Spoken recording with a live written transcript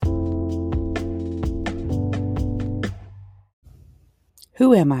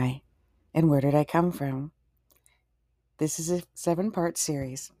Who am I, and where did I come from? This is a 7-part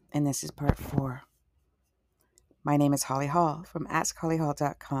series, and this is part 4. My name is Holly Hall from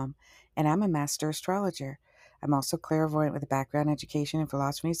AskHollyHall.com, and I'm a master astrologer. I'm also clairvoyant with a background in education in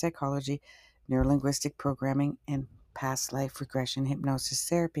philosophy, psychology, neurolinguistic programming, and past life regression hypnosis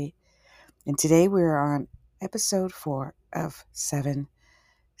therapy. And today we're on episode 4 of 7,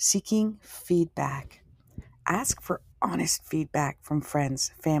 Seeking Feedback. Ask for honest feedback from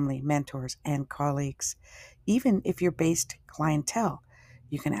friends, family, mentors, and colleagues. Even if you're based clientele,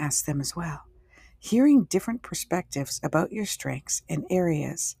 you can ask them as well. Hearing different perspectives about your strengths and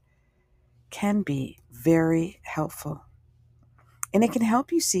areas can be very helpful, and it can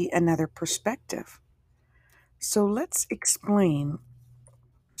help you see another perspective. So let's explain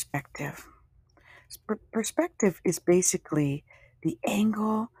perspective. Perspective is basically the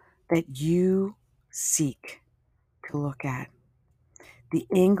angle that you seek to look at, the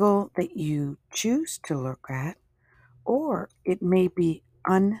angle that you choose to look at, or it may be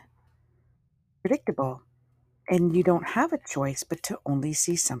unpredictable and you don't have a choice but to only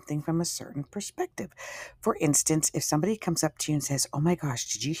see something from a certain perspective. For instance, if somebody comes up to you and says, "Oh my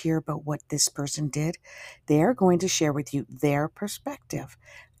gosh, did you hear about what this person did?" They are going to share with you their perspective.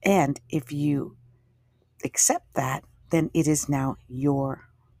 And if you accept that, then it is now your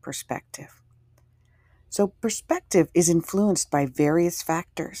perspective. So perspective is influenced by various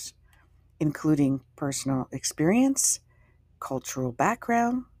factors, including personal experience, cultural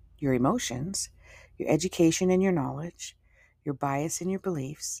background, your emotions, your education and your knowledge, your bias and your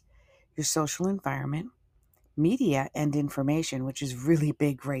beliefs, your social environment, media and information, which is really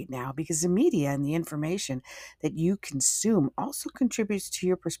big right now because the media and the information that you consume also contributes to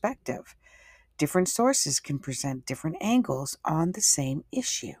your perspective. Different sources can present different angles on the same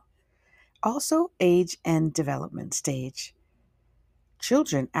issue. Also, age and development stage.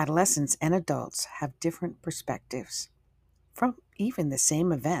 Children, adolescents, and adults have different perspectives from even the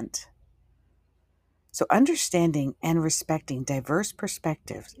same event. So, understanding and respecting diverse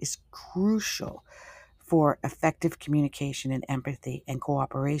perspectives is crucial for effective communication and empathy and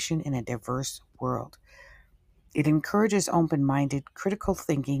cooperation in a diverse world. It encourages open minded, critical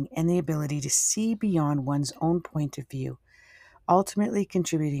thinking and the ability to see beyond one's own point of view, ultimately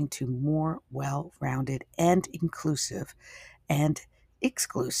contributing to more well rounded and inclusive and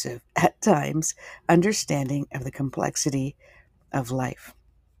exclusive at times understanding of the complexity of life.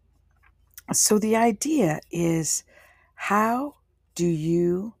 So the idea is, how do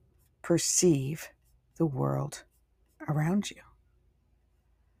you perceive the world around you?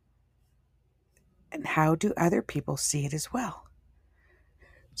 And how do other people see it as well?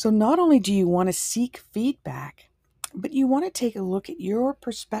 So not only do you want to seek feedback, but you want to take a look at your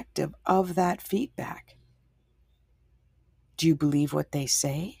perspective of that feedback. Do you believe what they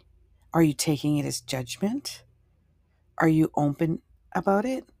say? Are you taking it as judgment? Are you open about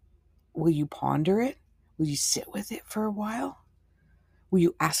it? Will you ponder it? Will you sit with it for a while? Will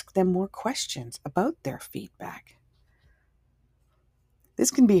you ask them more questions about their feedback? This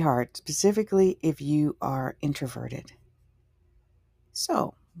can be hard, specifically if you are introverted.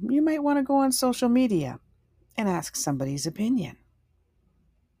 So, you might want to go on social media and ask somebody's opinion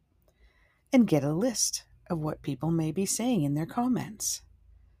and get a list of what people may be saying in their comments.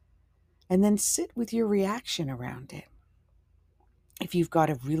 And then sit with your reaction around it. If you've got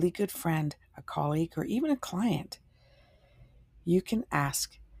a really good friend, a colleague, or even a client, you can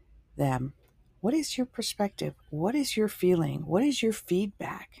ask them, what is your perspective? What is your feeling? What is your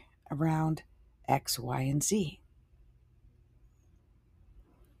feedback around X, Y, and Z?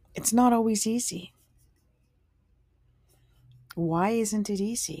 It's not always easy. Why isn't it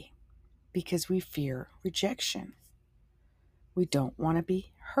easy? Because we fear rejection. We don't want to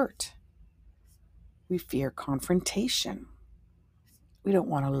be hurt. We fear confrontation. We don't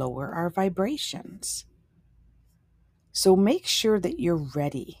want to lower our vibrations. So make sure that you're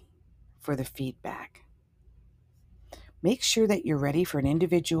ready for the feedback. Make sure that you're ready for an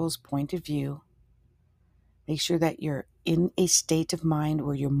individual's point of view. Make sure that you're in a state of mind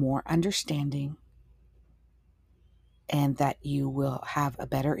where you're more understanding and that you will have a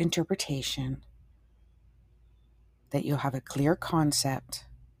better interpretation, that you'll have a clear concept.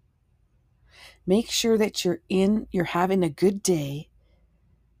 Make sure that you're having a good day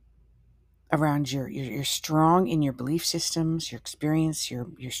around you're strong in your belief systems, your experience, you're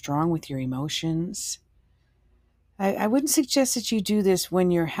strong with your emotions. I wouldn't suggest that you do this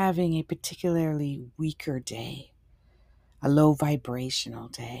when you're having a particularly weaker day, a low vibrational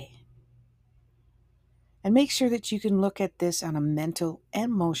day. And make sure that you can look at this on a mental,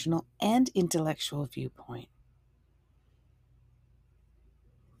 emotional, and intellectual viewpoint.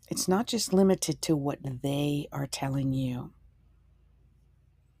 It's not just limited to what they are telling you.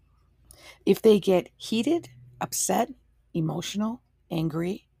 If they get heated, upset, emotional,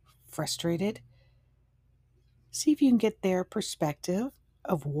 angry, frustrated, see if you can get their perspective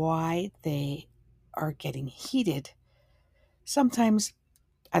of why they are getting heated. Sometimes,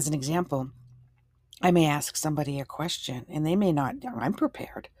 as an example, I may ask somebody a question and they may not, I'm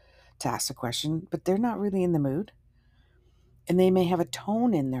prepared to ask a question, but they're not really in the mood. And they may have a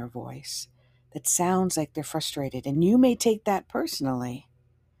tone in their voice that sounds like they're frustrated. And you may take that personally.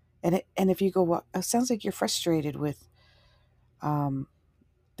 And if you go, well, it sounds like you're frustrated with um,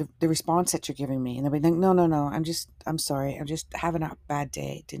 the response that you're giving me. And they'll be like, no, no, no, I'm sorry. I'm just having a bad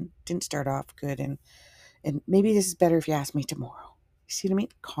day. Didn't start off good. And maybe this is better if you ask me tomorrow. You see what I mean?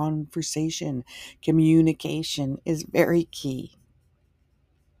 Conversation, communication is very key.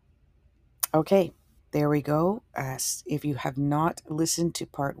 Okay, there we go. If you have not listened to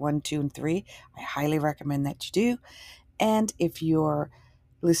part 1, 2, and 3, I highly recommend that you do. And if you're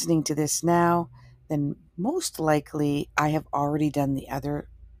listening to this now, then most likely I have already done the other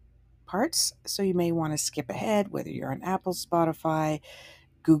parts. So you may want to skip ahead, whether you're on Apple, Spotify,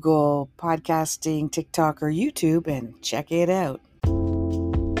 Google Podcasting, TikTok, or YouTube, and check it out.